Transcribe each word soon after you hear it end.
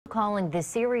calling the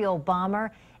serial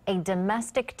bomber a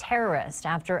domestic terrorist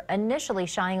after initially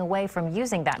shying away from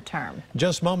using that term.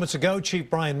 Just moments ago, Chief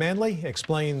Brian Manley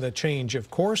explained the change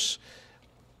of course.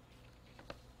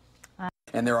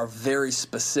 And there are very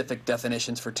specific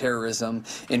definitions for terrorism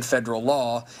in federal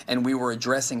law, and we were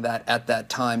addressing that at that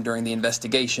time during the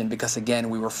investigation because, again,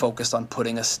 we were focused on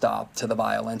putting a stop to the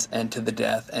violence and to the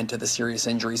death and to the serious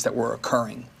injuries that were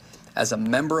occurring. As a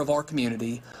member of our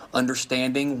community,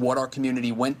 understanding what our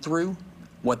community went through,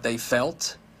 what they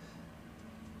felt,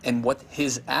 and what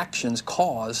his actions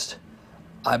caused,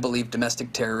 I believe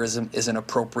domestic terrorism is an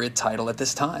appropriate title at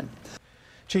this time.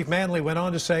 Chief Manley went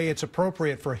on to say it's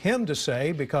appropriate for him to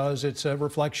say because it's a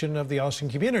reflection of the Austin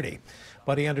community.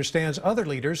 But he understands other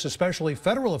leaders, especially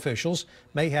federal officials,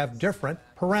 may have different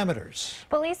parameters.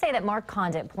 Police say that Mark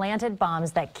Conditt planted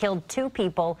bombs that killed 2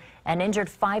 people and injured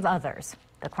 5 others.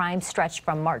 The crime stretched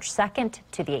from March 2nd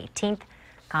to the 18th.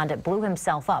 Conditt blew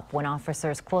himself up when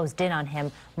officers closed in on him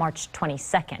March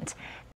 22nd.